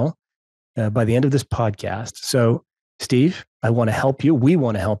now by the end of this podcast. So, Steve, I want to help you. We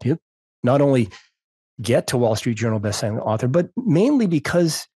want to help you not only get to Wall Street Journal bestselling author, but mainly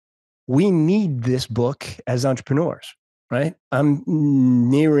because we need this book as entrepreneurs, right? I'm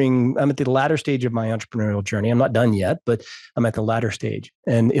at the latter stage of my entrepreneurial journey. I'm not done yet, but I'm at the latter stage.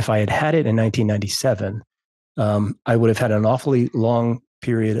 And if I had it in 1997, I would have had an awfully long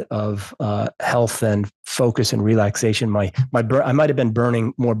period of health and focus and relaxation. I might have been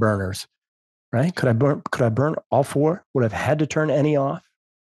burning more burners, right? Could I burn all four? Would I have had to turn any off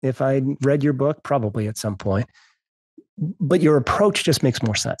if I read your book? Probably at some point. But your approach just makes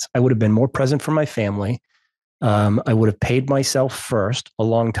more sense. I would have been more present for my family. I would have paid myself first a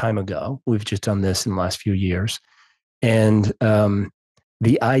long time ago. We've just done this in the last few years. And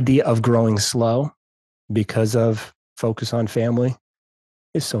the idea of growing slow because of focus on family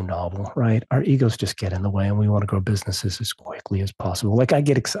is so novel, right? Our egos just get in the way and we want to grow businesses as quickly as possible. Like I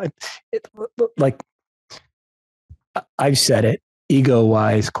get excited. Like I've said it,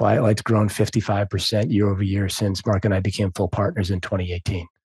 ego-wise, Quiet Light's grown 55% year over year since Mark and I became full partners in 2018.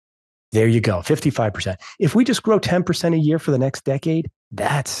 There you go, 55%. If we just grow 10% a year for the next decade,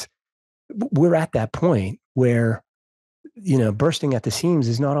 we're at that point where, bursting at the seams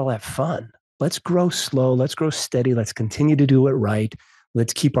is not all that fun. Let's grow slow. Let's grow steady. Let's continue to do it right.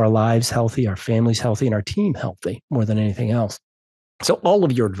 Let's keep our lives healthy, our families healthy, and our team healthy more than anything else. So all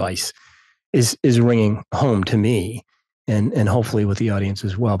of your advice is ringing home to me and hopefully with the audience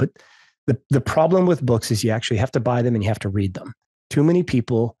as well. But the problem with books is you actually have to buy them and you have to read them. Too many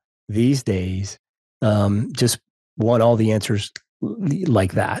people these days just want all the answers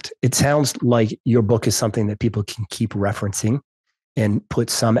like that. It sounds like your book is something that people can keep referencing and put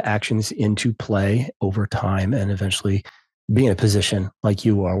some actions into play over time and eventually be in a position like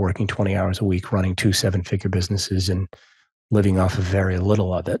you are, working 20 hours a week, running 2 7-figure businesses and living off of very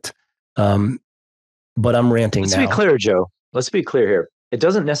little of it. But I'm ranting now. Let's be clear, Joe. Let's be clear here. It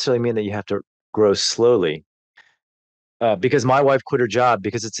doesn't necessarily mean that you have to grow slowly. Because my wife quit her job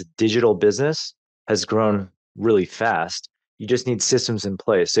because it's a digital business, has grown really fast. You just need systems in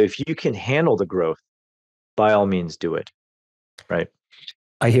place. So if you can handle the growth, by all means, do it. Right.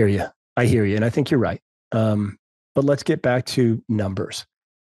 I hear you. And I think you're right. But let's get back to numbers.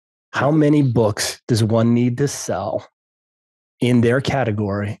 How many books does one need to sell in their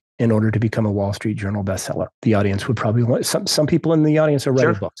category in order to become a Wall Street Journal bestseller? The audience would probably want some people in the audience are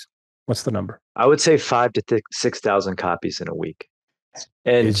writing books. What's the number? I would say 5,000 to 6,000 copies in a week.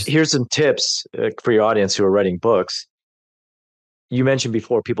 And here's some tips for your audience who are writing books. You mentioned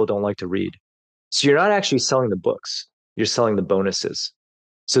before, people don't like to read. So you're not actually selling the books, you're selling the bonuses.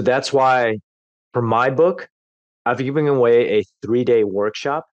 So that's why for my book, I've given away a 3-day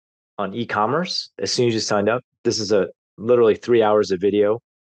workshop on e-commerce as soon as you signed up. This is literally 3 hours of video,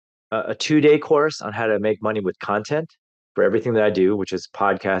 a 2-day course on how to make money with content for everything that I do, which is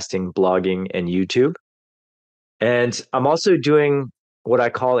podcasting, blogging, and YouTube. And I'm also doing what I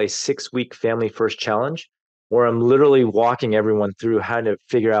call a 6-week family first challenge, where I'm literally walking everyone through how to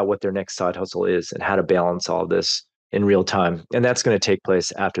figure out what their next side hustle is and how to balance all this in real time. And that's going to take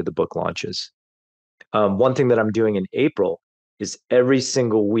place after the book launches. One thing that I'm doing in April is every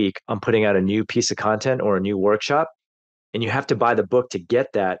single week, I'm putting out a new piece of content or a new workshop, and you have to buy the book to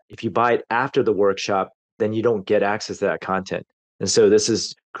get that. If you buy it after the workshop, then you don't get access to that content. And so this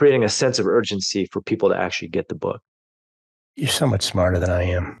is creating a sense of urgency for people to actually get the book. You're so much smarter than I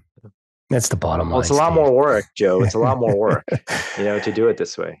am. That's the bottom line. Well, it's a lot more work, Joe. It's a lot more work, to do it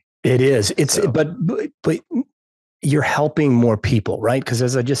this way. It is. But you're helping more people, right? Because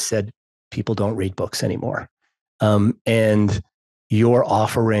as I just said, people don't read books anymore. And you're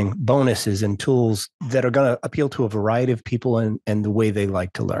offering bonuses and tools that are going to appeal to a variety of people and the way they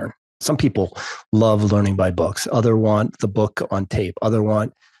like to learn. Some people love learning by books. Others want the book on tape. Others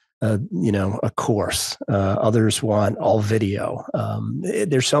want a course. Others want all video.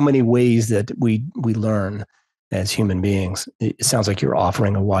 There's so many ways that we learn as human beings. It sounds like you're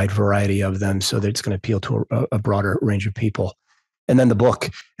offering a wide variety of them so that it's going to appeal to a broader range of people. And then the book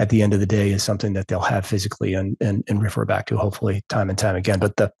at the end of the day is something that they'll have physically and refer back to hopefully time and time again.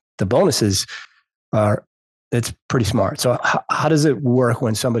 But the bonuses it's pretty smart. So how does it work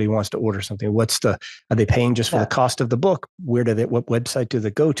when somebody wants to order something? Are they paying just for the cost of the book? What website do they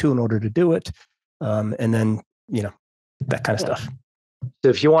go to in order to do it? And then, that kind of stuff. So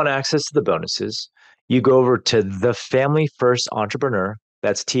if you want access to the bonuses, you go over to The Family First Entrepreneur.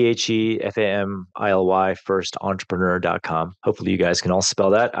 That's TheFamily First Entrepreneur.com. Hopefully you guys can all spell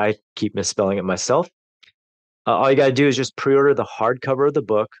that. I keep misspelling it myself. All you got to do is just pre-order the hardcover of the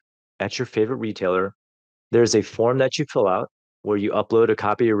book at your favorite retailer. There's a form that you fill out where you upload a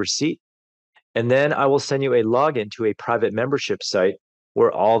copy of your receipt. And then I will send you a login to a private membership site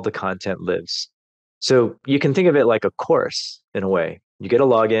where all the content lives. So you can think of it like a course in a way. You get a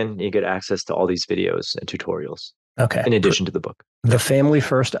login, and you get access to all these videos and tutorials. Okay. In addition to the book.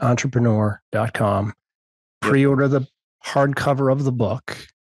 TheFamilyFirstEntrepreneur.com. Pre-order the hardcover of the book.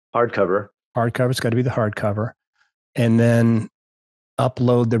 Hardcover. It's got to be the hardcover. And then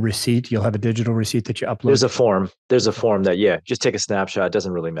upload the receipt. You'll have a digital receipt that you upload. There's a form that, just take a snapshot. It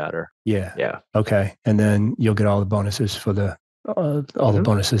doesn't really matter. Yeah. Okay. And then you'll get all the bonuses for the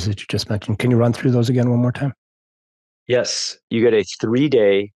bonuses that you just mentioned. Can you run through those again one more time? Yes. You get a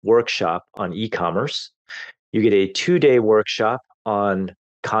 3-day workshop on e-commerce. You get a 2-day workshop on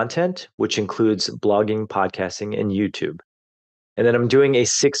content, which includes blogging, podcasting, and YouTube. And then I'm doing a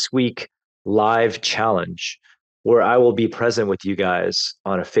 6-week live challenge where I will be present with you guys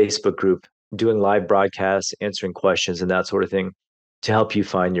on a Facebook group, doing live broadcasts, answering questions, and that sort of thing to help you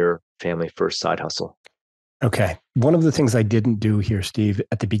find your family first side hustle. Okay. One of the things I didn't do here, Steve,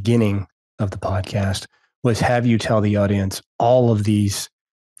 at the beginning of the podcast was have you tell the audience all of these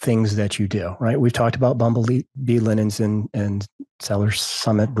things that you do, right? We've talked about Bumblebee Linens and Sellers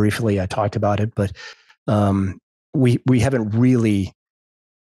Summit briefly. I talked about it, but we haven't really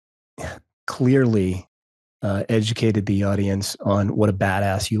clearly educated the audience on what a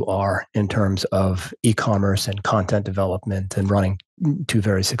badass you are in terms of e-commerce and content development and running 2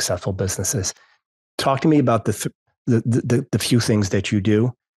 very successful businesses. Talk to me about the few things that you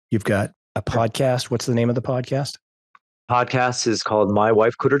do. You've got a podcast. What's the name of the podcast? Podcast is called My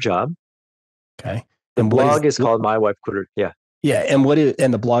Wife Quit Her Job. Okay. The blog is called My Wife Quit Her. Yeah. Yeah. And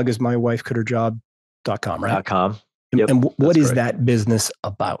the blog is mywifequitherjob.com, right? .com. Yep, and what is that business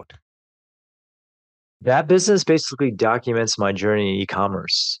about? That business basically documents my journey in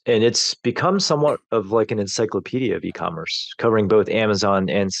e-commerce, and it's become somewhat of like an encyclopedia of e-commerce, covering both Amazon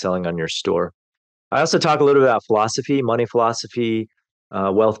and selling on your store. I also talk a little bit about philosophy, money philosophy,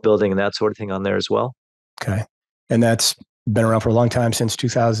 wealth building, and that sort of thing on there as well. Okay. And that's been around for a long time, since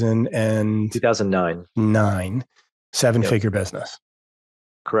 2009. 7-figure business.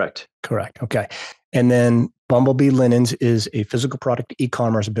 Correct. Okay. And then Bumblebee Linens is a physical product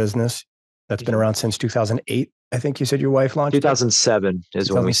e-commerce business that's been around since 2008. I think you said your wife launched 2007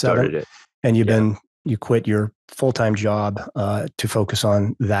 is when we started it. And you've been you quit your full-time job to focus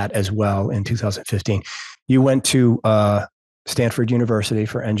on that as well in 2015. You went to Stanford University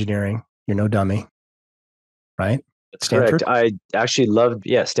for engineering. You're no dummy, right? That's Stanford? correct. I actually loved,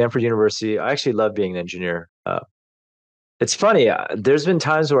 yeah, Stanford University. I actually love being an engineer. It's funny. There's been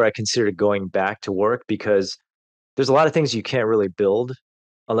times where I considered going back to work because there's a lot of things you can't really build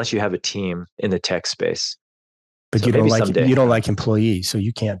unless you have a team in the tech space. But So maybe someday. you don't like employees, so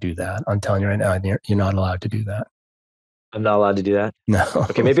you can't do that. I'm telling you right now, you're not allowed to do that. I'm not allowed to do that. No.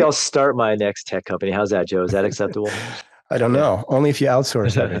 Okay, maybe I'll start my next tech company. How's that, Joe? Is that acceptable? I don't Yeah. know. Only if you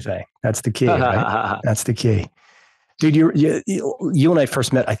outsource everything. That's the key, right? That's the key. Dude, you and I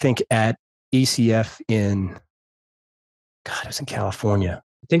first met, I think, at ECF in, God, it was in California.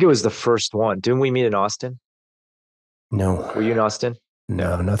 I think it was the first one. Didn't we meet in Austin? No, Were you in Austin?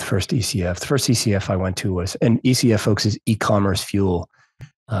 no, No. not the first ECF. The first ECF I went to was, and ECF, folks, is e-commerce fuel.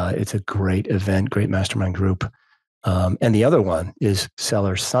 It's a great event, great mastermind group. And the other one is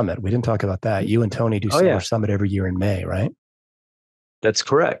Seller Summit. We didn't talk about that. You and Tony do Oh Seller yeah, Summit every year in May, right? that's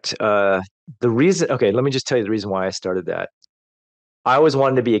correct. The reason, okay, let me just tell you the reason why I started that. I always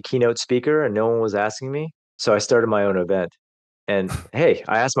wanted to be a keynote speaker and no one was asking me. So I started my own event. And hey,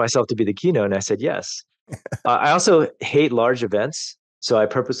 I asked myself to be the keynote and I said yes. I also hate large events. So I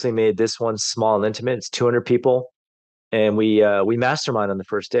purposely made this one small and intimate. It's 200 people. And we mastermind on the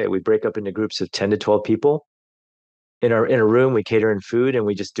first day. We break up into groups of 10 to 12 people in a room. We cater in food and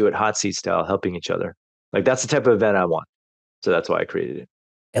we just do it hot seat style, helping each other. Like that's the type of event I want. So that's why I created it.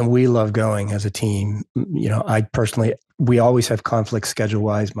 And we love going as a team. You know, I personally, we always have conflicts schedule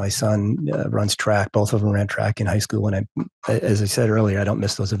wise. My son runs track. Both of them ran track in high school. And as I said earlier, I don't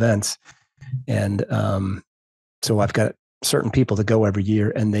miss those events. And so I've got certain people that go every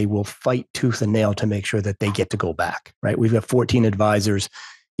year and they will fight tooth and nail to make sure that they get to go back, right? We've got 14 advisors,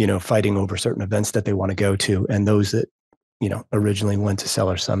 you know, fighting over certain events that they want to go to. And those that, you know, originally went to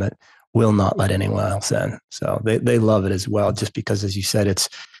Seller Summit will not let anyone else in. So they love it as well, just because, as you said, it's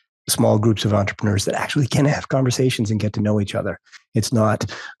small groups of entrepreneurs that actually can have conversations and get to know each other. It's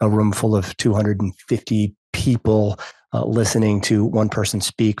not a room full of 250 people listening to one person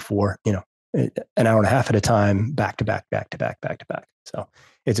speak for, you know, an hour and a half at a time, back to back, back to back, back to back. So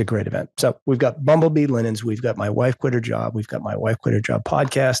it's a great event. So we've got Bumblebee Linens. We've got My Wife Quit Her Job. We've got My Wife Quit Her Job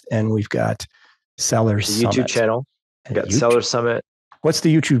podcast. And we've got Seller Summit. YouTube channel. We got Seller Summit. What's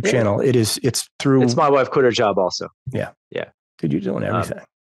the YouTube channel? It's through. It's My Wife Quit Her Job also. Yeah. Yeah. Dude, you're doing everything.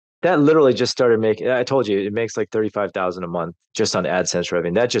 That literally just started making, I told you, it makes like 35,000 a month just on AdSense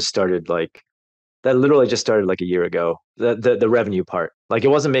revenue. That literally just started like a year ago. The revenue part, like it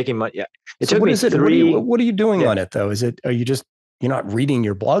wasn't making money. Yeah. It So took me three. What are you doing on it though? You're not reading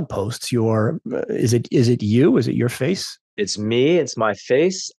your blog posts? Is it you? Is it your face? It's me. It's my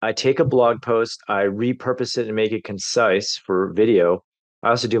face. I take a blog post, I repurpose it and make it concise for video. I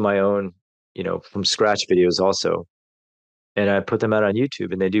also do my own, you know, from scratch videos also. And I put them out on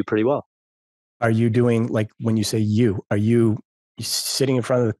YouTube and they do pretty well. Are you doing, like, when you say are you sitting in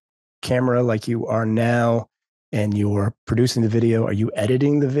front of the camera like you are now and you're producing the video? Are you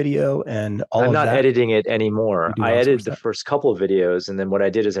editing the video and all of that? I'm not editing it anymore. I edited the first couple of videos. And then what I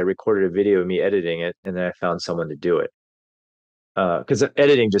did is I recorded a video of me editing it. And then I found someone to do it. Because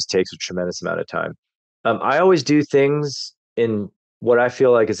editing just takes a tremendous amount of time. I always do things in what I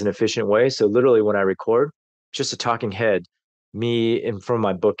feel like is an efficient way. So literally when I record, just a talking head, me in front of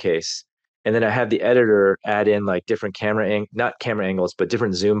my bookcase. And then I have the editor add in like different not camera angles, but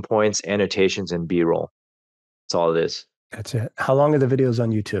different zoom points, annotations, and B-roll. That's all it is. That's it. How long are the videos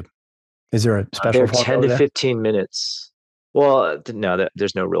on YouTube? Is there a special formula? 10 to 15 minutes. Well, no,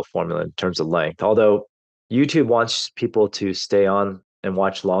 there's no real formula in terms of length. Although YouTube wants people to stay on and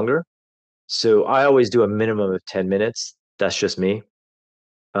watch longer. So I always do a minimum of 10 minutes. That's just me.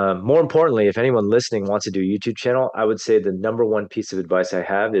 More importantly, if anyone listening wants to do a YouTube channel, I would say the number one piece of advice I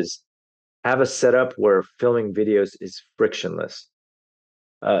have is have a setup where filming videos is frictionless.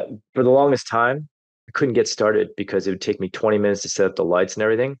 For the longest time, I couldn't get started because it would take me 20 minutes to set up the lights and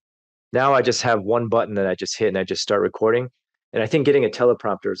everything. Now I just have one button that I just hit and I just start recording. And I think getting a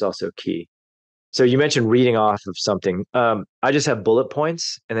teleprompter is also key. So you mentioned reading off of something. I just have bullet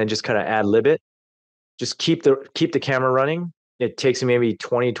points and then just kind of ad lib it. Just keep the camera running. It takes me maybe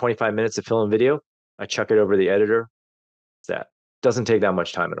 20, 25 minutes to film a video. I chuck it over to the editor. That doesn't take that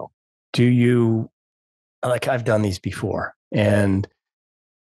much time at all. Do you, like, I've done these before, and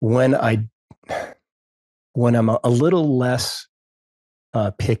when I'm a little less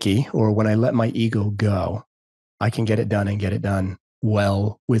picky, or when I let my ego go, I can get it done and get it done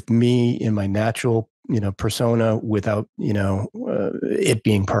well with me in my natural persona without, it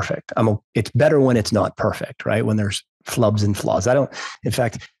being perfect. It's better when it's not perfect, right? When there's flubs and flaws. In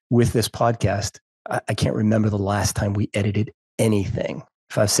fact, with this podcast, I can't remember the last time we edited anything.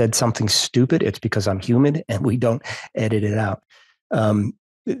 If I've said something stupid, it's because I'm human and we don't edit it out. I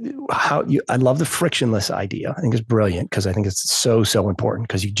love the frictionless idea. I think it's brilliant because I think it's so important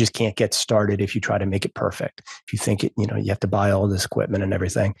because you just can't get started if you try to make it perfect. If you think you have to buy all this equipment and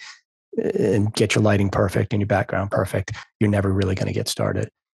everything and get your lighting perfect and your background perfect, you're never really going to get started.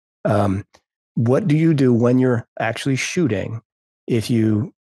 What do you do when you're actually shooting if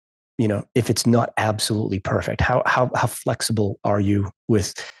if it's not absolutely perfect? How flexible are you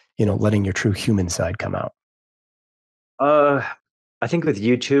with, letting your true human side come out? I think with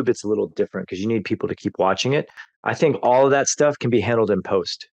YouTube, it's a little different because you need people to keep watching it. I think all of that stuff can be handled in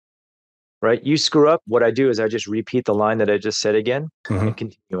post, right? You screw up. What I do is I just repeat the line that I just said again and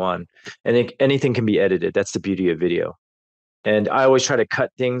continue on. And anything can be edited. That's the beauty of video. And I always try to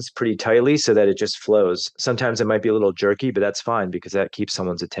cut things pretty tightly so that it just flows. Sometimes it might be a little jerky, but that's fine because that keeps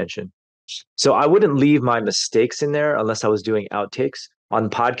someone's attention. So I wouldn't leave my mistakes in there unless I was doing outtakes. On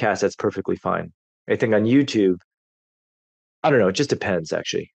podcasts, that's perfectly fine. I think on YouTube, I don't know. It just depends,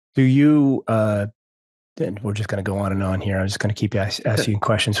 actually. Do you, and we're just going to go on and on here. I'm just going to keep asking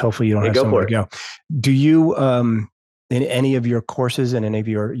questions. Hopefully you don't have somewhere to go. Do you, in any of your courses and any of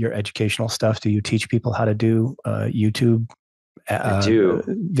your educational stuff, do you teach people how to do YouTube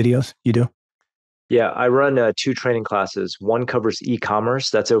videos? You do? Yeah, I run 2 training classes. One covers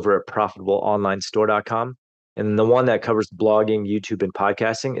e-commerce. That's over at profitableonlinestore.com. And the one that covers blogging, YouTube, and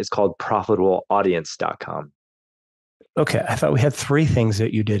podcasting is called profitableaudience.com. Okay. I thought we had 3 things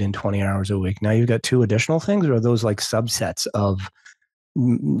that you did in 20 hours a week. Now you've got 2 additional things, or are those like subsets of,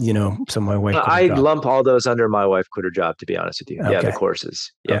 some my wife quit her job? lump all those under my wife quit her job, to be honest with you. Okay. Yeah, the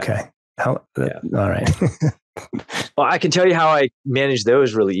courses. Yeah. Okay. All right. Well, I can tell you how I manage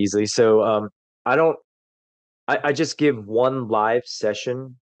those really easily. So I just give one live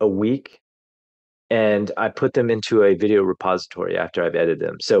session a week and I put them into a video repository after I've edited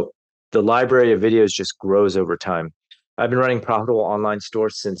them. So the library of videos just grows over time. I've been running Profitable Online Store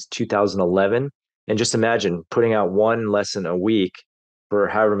since 2011. And just imagine putting out one lesson a week for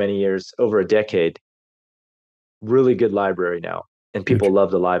however many years, over a decade. Really good library now. And people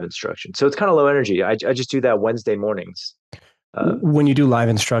love the live instruction. So it's kind of low energy. I just do that Wednesday mornings. When you do live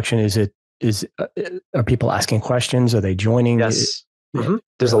instruction, are people asking questions? Are they joining? Yes.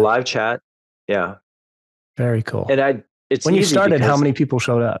 There's a live chat. Yeah. Very cool. And it's when you started, how many people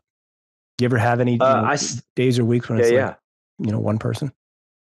showed up? Do you ever have any days or weeks when it's one person?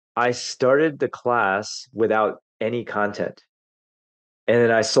 I started the class without any content. And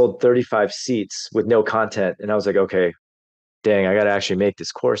then I sold 35 seats with no content. And I was like, okay, dang, I got to actually make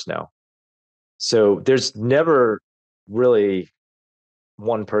this course now. So there's never really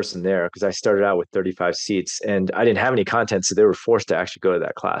one person there because I started out with 35 seats and I didn't have any content. So they were forced to actually go to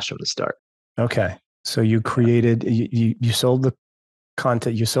that class from the start. Okay. So you created, you sold the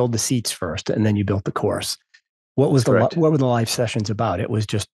content, you sold the seats first, and then you built the course. What were the live sessions about? It was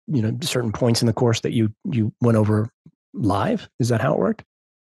just, certain points in the course that you went over live. Is that how it worked?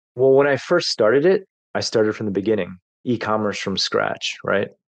 Well, when I first started it, I started from the beginning, e-commerce from scratch, right?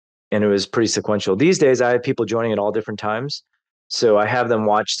 And it was pretty sequential. These days, I have people joining at all different times. So I have them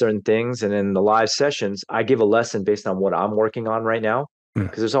watch certain things. And in the live sessions, I give a lesson based on what I'm working on right now,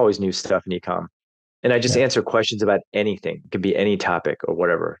 because there's always new stuff in e-com. And I just answer questions about anything. It could be any topic or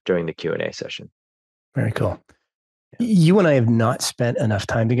whatever during the Q&A session. Very cool. Yeah. You and I have not spent enough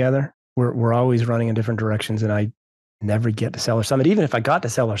time together. We're always running in different directions, and I never get to Seller Summit. Even if I got to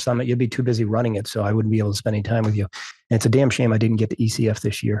Seller Summit, you'd be too busy running it, so I wouldn't be able to spend any time with you. And it's a damn shame I didn't get to ECF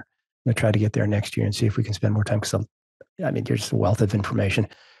this year. I'm going to try to get there next year and see if we can spend more time, because you're just a wealth of information.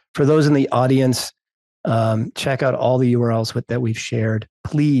 For those in the audience, check out all the URLs that we've shared.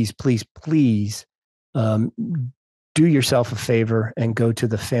 Please, please, please do yourself a favor and go to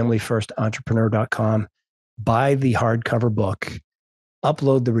thefamilyfirstentrepreneur.com, buy the hardcover book,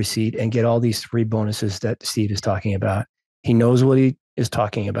 upload the receipt, and get all these 3 bonuses that Steve is talking about. He knows what he is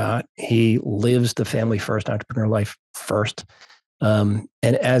talking about. He lives the family first entrepreneur life first. And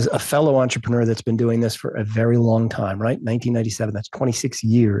as a fellow entrepreneur that's been doing this for a very long time, right? 1997, that's 26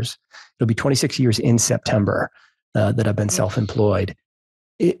 years. It'll be 26 years in September that I've been self-employed.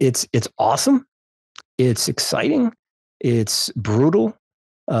 It's awesome. It's exciting. It's brutal.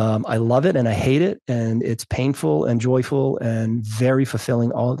 I love it and I hate it. And it's painful and joyful and very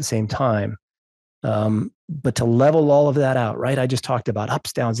fulfilling all at the same time. But to level all of that out, right? I just talked about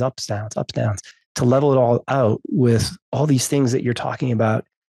ups, downs, ups, downs, ups, downs. To level it all out with all these things that you're talking about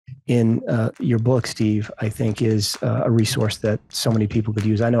in your book, Steve, I think is a resource that so many people could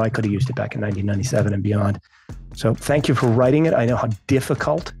use. I know I could have used it back in 1997 and beyond. So thank you for writing it. I know how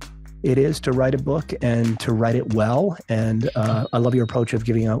difficult it is to write a book and to write it well. And I love your approach of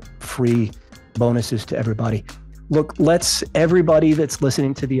giving out free bonuses to everybody. Look, everybody that's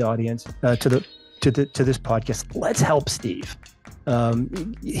listening to the audience, to this podcast, let's help Steve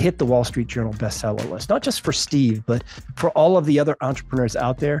hit the Wall Street Journal bestseller list, not just for Steve, but for all of the other entrepreneurs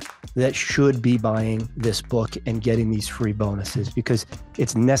out there that should be buying this book and getting these free bonuses, because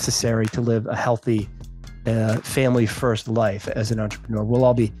it's necessary to live a healthy family first life as an entrepreneur. We'll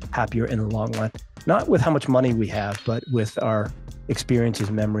all be happier in the long run, not with how much money we have, but with our experiences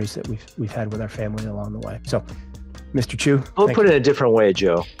and memories that we've had with our family along the way. So Mr. Chou. I'll put it a different way,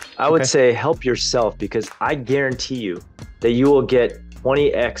 Joe. I would say help yourself, because I guarantee you that you will get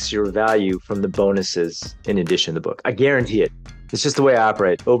 20x your value from the bonuses in addition to the book. I guarantee it. It's just the way I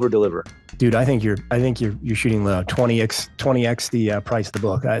operate. Over deliver. Dude, I think you're shooting low. 20x the price of the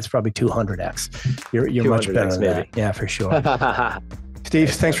book. It's probably 200x. You're much better than that. Yeah, for sure.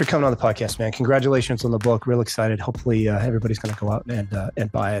 Steve, thanks for coming on the podcast, man. Congratulations on the book. Real excited. Hopefully everybody's going to go out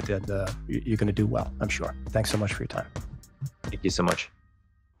and buy it, and you're going to do well, I'm sure. Thanks so much for your time. Thank you so much.